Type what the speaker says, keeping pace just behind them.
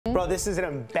Bro, this is an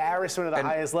embarrassment at the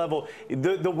highest level.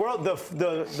 The world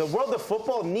of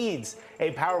football needs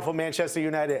a powerful Manchester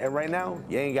United, and right now,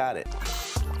 you ain't got it.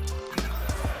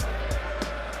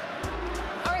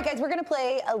 All right, guys, we're going to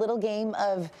play a little game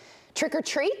of trick or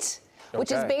treat,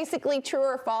 which is basically true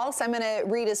or false. I'm going to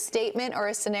read a statement or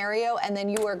a scenario, and then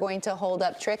you are going to hold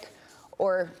up trick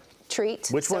or treat.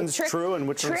 Which one's true and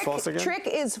which one's false again? Trick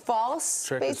is false,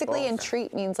 basically, and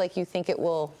treat means like you think it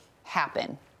will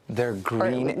happen. They're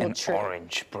green and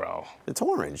orange, bro. It's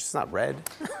orange. It's not red.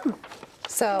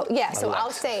 So, yeah, so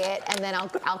I'll say it, and then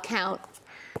I'll count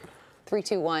 3,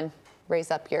 2, 1.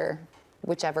 Raise up your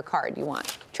whichever card you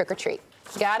want. Trick or treat.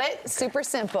 Got it? Okay. Super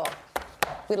simple.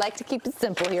 We like to keep it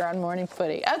simple here on Morning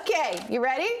Footy. Okay, you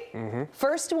ready?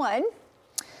 First one.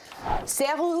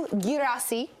 Serie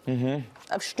Guerreros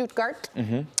of Stuttgart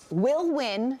will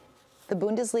win the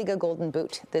Bundesliga Golden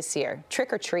Boot this year.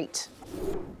 Trick or treat.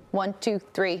 1, 2,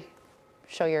 3.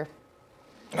 Show your.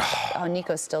 Oh,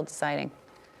 Nico's still deciding.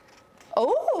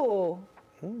 Oh.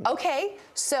 Okay,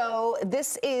 so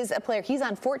this is a player. He's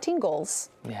on 14 goals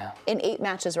in 8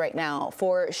 matches right now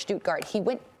for Stuttgart. He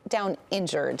went down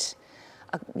injured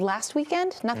last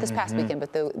weekend, not this past weekend,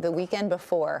 but the weekend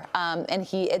before. And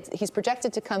he's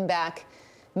projected to come back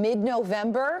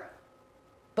mid-November.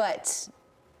 But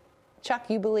Chuck,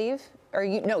 you believe? Or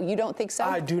you don't think so?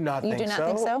 I do not think so. You do not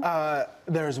think so?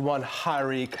 There's one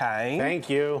Harry Kane. Thank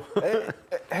you.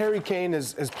 Harry Kane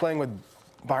is playing with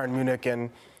Bayern Munich, and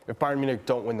if Bayern Munich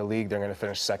don't win the league, they're going to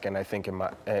finish second, I think, to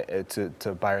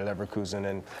Bayer Leverkusen.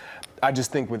 And I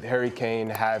just think with Harry Kane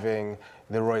having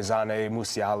the Roy Zane,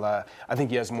 Musiala, I think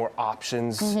he has more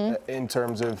options in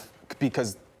terms of,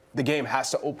 because the game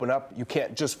has to open up. You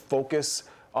can't just focus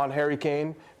on Harry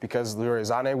Kane because Leroy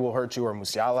Zane will hurt you or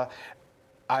Musiala.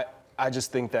 I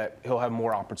just think that he'll have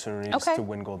more opportunities to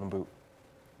win Golden Boot.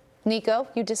 Nico,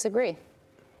 you disagree?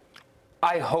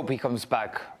 I hope he comes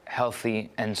back healthy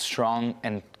and strong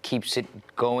and keeps it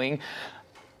going.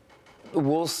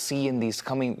 We'll see in these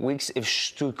coming weeks if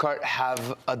Stuttgart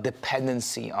have a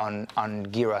dependency on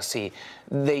Guerreros.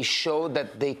 They showed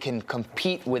that they can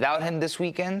compete without him this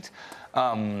weekend.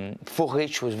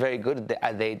 Furich was very good.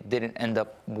 They didn't end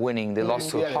up winning. They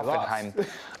lost to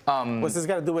Hoffenheim. What's this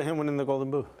got to do with him winning the Golden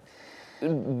Boot?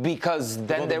 Because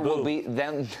then there will be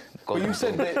But you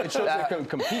said that it shows they can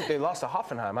compete. They lost to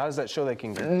Hoffenheim. How does that show they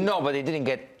can compete? No, but they didn't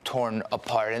get torn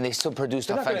apart, and they still produced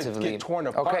They're offensively. Not gonna get torn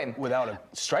apart without a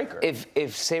striker.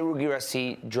 If Serie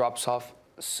Guerreros drops off,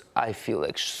 I feel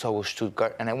like so will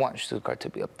Stuttgart, and I want Stuttgart to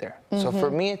be up there. So for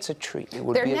me, it's a treat. It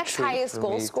would their be next highest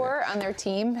goal scorer on their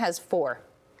team has 4.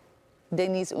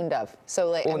 Denis Undav. So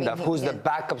like Undav, who's the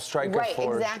backup striker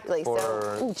for exactly.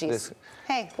 For geez.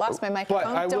 Hey, lost my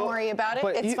microphone. Don't worry about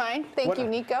it. It's fine. Thank you,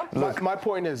 Nico. My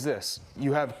point is this: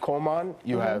 you have Coman,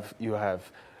 you have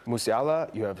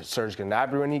Musiala, you have Serge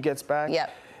Gnabry when he gets back.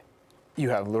 Yep. You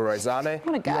have Leroy Zane.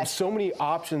 Oh my gosh. You have so many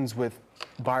options with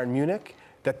Bayern Munich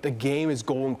that the game is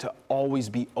going to always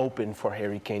be open for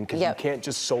Harry Kane because you can't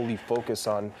just solely focus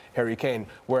on Harry Kane.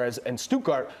 Whereas in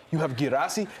Stuttgart, you have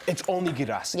Guerreros, it's only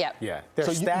Guerreros. Yep. Yeah.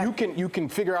 So you can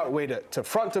figure out a way to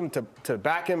front him, to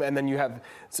back him, and then you have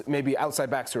maybe outside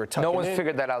backs who are tucking in. No one's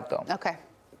figured that out, though. Okay.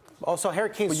 Also, Harry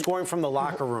Kane's scoring from the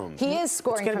locker room. He is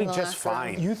scoring from the locker room. It's going to be just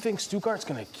fine. You think Stuttgart's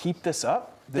going to keep this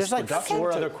up? There's like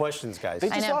 4 other questions, guys. They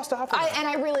just lost to Hoffenheim. And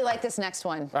I really like this next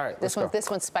one. All right, this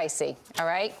one's spicy. All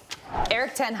right.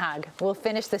 Erik ten Hag will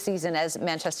finish the season as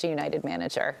Manchester United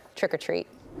manager. Trick or treat.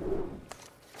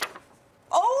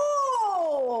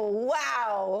 Oh,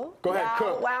 wow. Go ahead,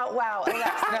 cook. Wow.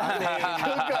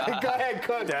 Go ahead,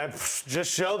 cook.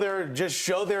 Just show their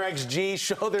XG,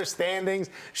 show their standings,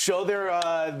 show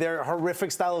their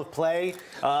horrific style of play,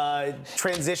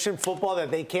 transition football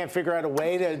that they can't figure out a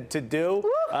way to do.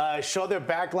 Show their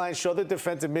back line, show their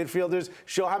defensive midfielders,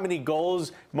 show how many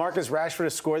goals Marcus Rashford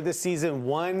has scored this season.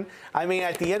 1. I mean,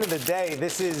 at the end of the day,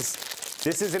 this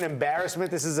is an embarrassment.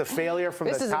 This is a failure from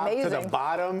the top to the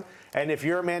bottom. And if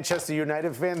you're a Manchester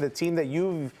United fan, the team that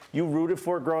you rooted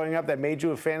for growing up that made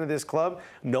you a fan of this club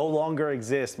no longer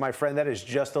exists. My friend, that is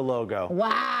just a logo.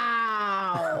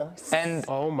 Wow. And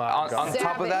oh my God. On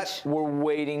top of that, we're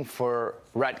waiting for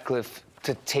Ratcliffe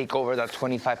to take over that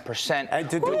 25%. And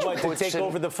to do what? To take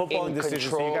over the footballing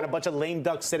decisions. So you got a bunch of lame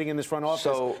ducks sitting in this front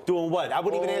office doing what? I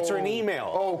wouldn't even answer an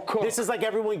email. Oh, cool. This is like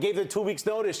everyone gave their 2 weeks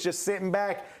notice, just sitting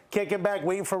back, kicking back,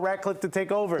 waiting for Ratcliffe to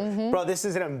take over. Bro, this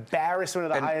is an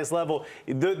embarrassment at the highest level.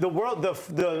 The world of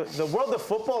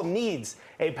football needs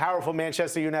a powerful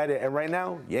Manchester United, and right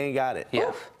now, you ain't got it.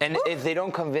 Yeah. And if they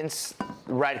don't convince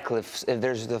Ratcliffe, if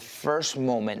there's the first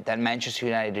moment that Manchester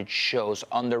United shows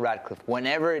under Ratcliffe,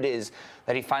 whenever it is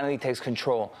that he finally takes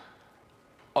control,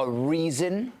 a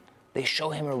reason. They show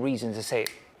him a reason to say,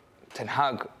 Ten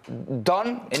Hag,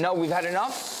 done. Enough. We've had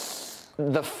enough.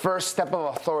 The first step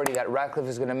of authority that Ratcliffe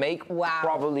is going to make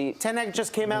probably Ten Hag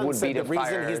just came out and said the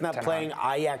reason he's not playing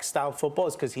Ajax-style football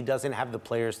is because he doesn't have the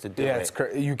players to do it. Yeah, it's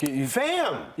crazy.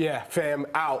 Fam! Yeah, fam,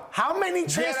 out. How many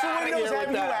transfer windows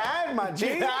have you had, my G?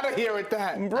 Get out of here with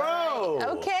that. Bro!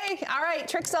 Okay, all right,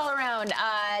 tricks all around.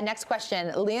 Next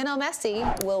question. Lionel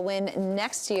Messi will win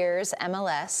next year's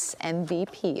MLS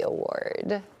MVP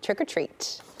award. Trick or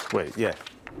treat? Wait, yeah.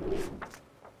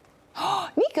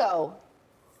 Nico,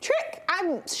 trick.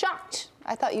 I'm shocked.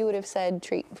 I thought you would have said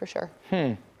treat for sure.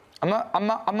 I'm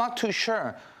not too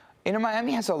sure. Inter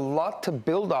Miami has a lot to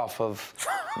build off of.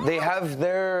 They have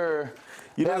their.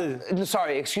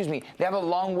 Sorry, excuse me. They have a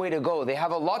long way to go. They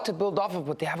have a lot to build off of,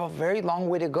 but they have a very long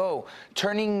way to go.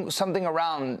 Turning something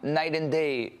around night and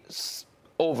day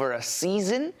over a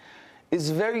season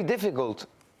is very difficult.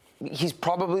 He's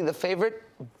probably the favorite,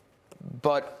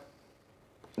 but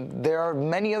there are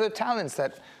many other talents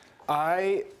that.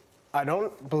 I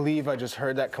don't believe I just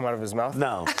heard that come out of his mouth.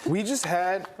 No. We just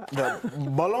had the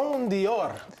Ballon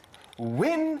d'Or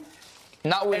win.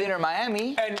 Not with Inter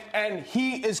Miami. And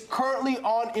he is currently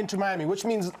on Inter Miami, which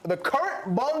means the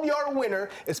current Ballon d'Or winner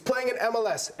is playing in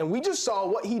MLS. And we just saw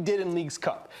what he did in Leagues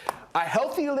Cup. A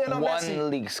healthy Lionel Messi. One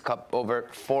Leagues Cup over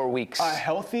 4 weeks. A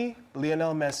healthy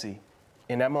Lionel Messi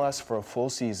in MLS for a full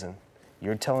season.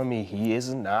 You're telling me he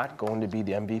is not going to be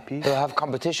the MVP? They'll have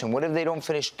competition. What if they don't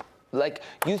finish? Like,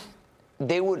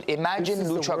 they would imagine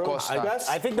Lucho Acosta.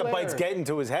 I think the bite's getting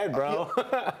to his head, bro.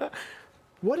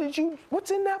 What's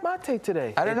in that mate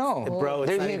today? I don't know. Bro,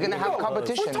 he's going to have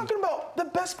competition. We're talking about the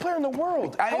best player in the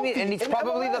world. I mean, and he's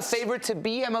probably MLS. the favorite to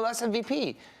be MLS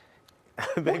MVP.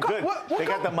 They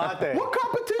got the mate. What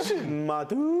competition?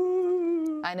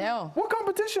 Matu. I know. What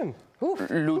competition?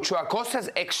 Lucho Acosta is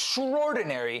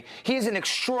extraordinary. He is an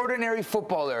extraordinary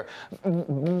footballer,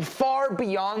 far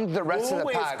beyond the rest of the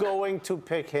pack. Who is going to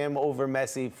pick him over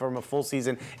Messi from a full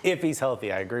season if he's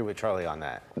healthy? I agree with Charlie on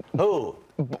that. Who?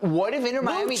 What if Inter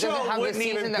Miami doesn't have the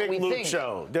season that we think?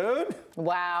 Dude.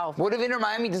 Wow. What if Inter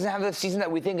Miami doesn't have the season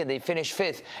that we think and they finish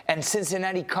 5th, and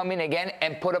Cincinnati come in again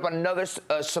and put up another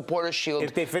supporter shield?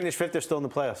 If they finish 5th, they're still in the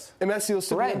playoffs. And Messi will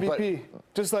still be MVP.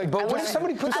 Just like. But what if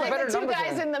somebody puts up better the two numbers?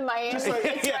 guys in the Miami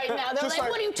States right now. They're like,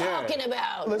 what are you talking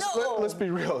about? Let's be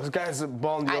real. This guy's a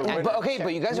Ballon d'Or winner.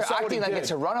 But you guys are acting like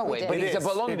it's a runaway. But he's a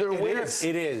Ballon d'Or winner.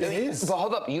 It is. But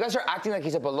hold up, you guys are acting like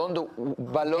he's a Ballon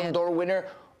d'Or winner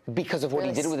because of what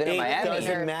he did with Inter Miami. It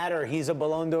doesn't matter. He's a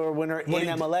Ballon d'Or winner in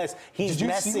MLS. He's Did you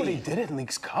Messi. see what he did in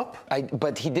Leagues Cup?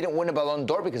 But he didn't win a Ballon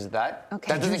d'Or because of that.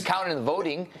 Okay. That doesn't count in the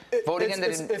voting. Voting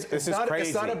ended in. It's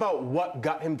not about what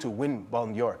got him to win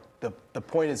Ballon d'Or. The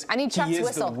point is, I need Chuck's he is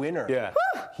whistle. the winner. Yeah.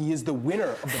 He is the winner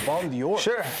of the Ballon d'Or.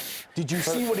 Sure. Did you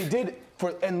see what he did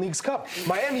in Leagues Cup?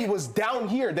 Miami was down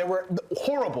here. They were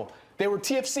horrible. They were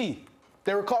TFC.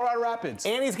 They were Colorado Rapids.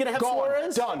 And he's going to have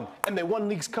Suarez? Done. And they won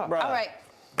Leagues Cup. All right.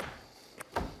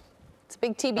 It's a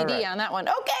big TBD on that one.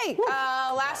 Okay,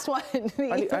 last one.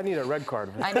 I need a red card.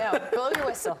 I know. Blow your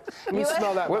whistle. Let me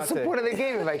smell that What's the mate. point of the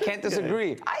game if I can't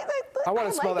disagree? I want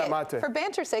to smell like that mate. For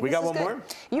banter's sake, We this got is one good. more?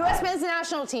 U.S. men's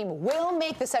national team will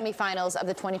make the semifinals of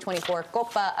the 2024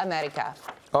 Copa America.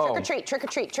 Oh. Trick or treat, trick or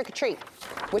treat, trick or treat.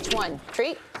 Which one?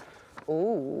 Treat?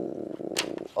 Oh,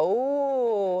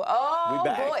 boy.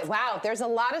 Wow, there's a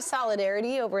lot of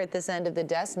solidarity over at this end of the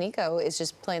desk. Nico is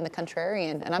just playing the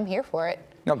contrarian, and I'm here for it.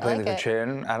 Not playing I the like it.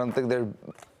 contrarian. I don't think they're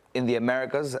in the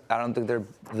Americas. I don't think they're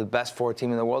the best 4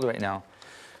 team in the world right now.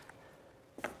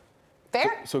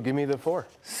 Fair? So give me the 4.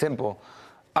 Simple.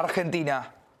 Argentina,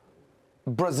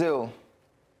 Brazil,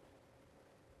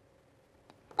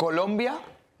 Colombia.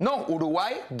 No,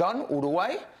 Uruguay. Done.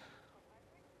 Uruguay.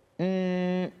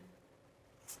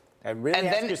 And really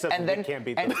ask yourself if you can't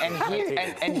beat them.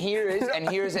 And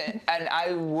here's and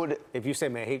I would. If you say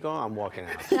Mexico, I'm walking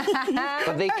out.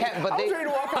 But they can't. But I was ready to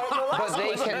walk out. But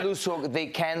they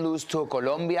can lose to a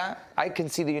Colombia. I can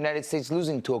see the United States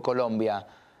losing to a Colombia.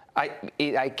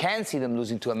 I can see them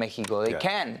losing to a Mexico. They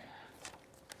can.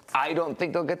 I don't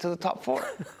think they'll get to the top 4.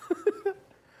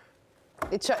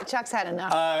 Chuck's had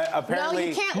enough. Apparently, no,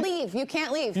 you can't leave. You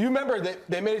can't leave. You remember that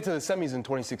they made it to the semis in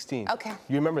 2016. Okay.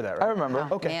 You remember that, right? I remember.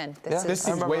 Oh, Okay. Man, This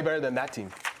team's way better than that team.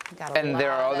 And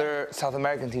there are other South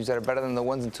American teams that are better than the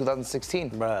ones in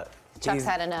 2016. Bruh. Chuck's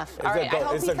had enough. All right, I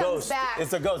hope he comes back.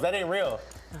 It's a ghost. That ain't real.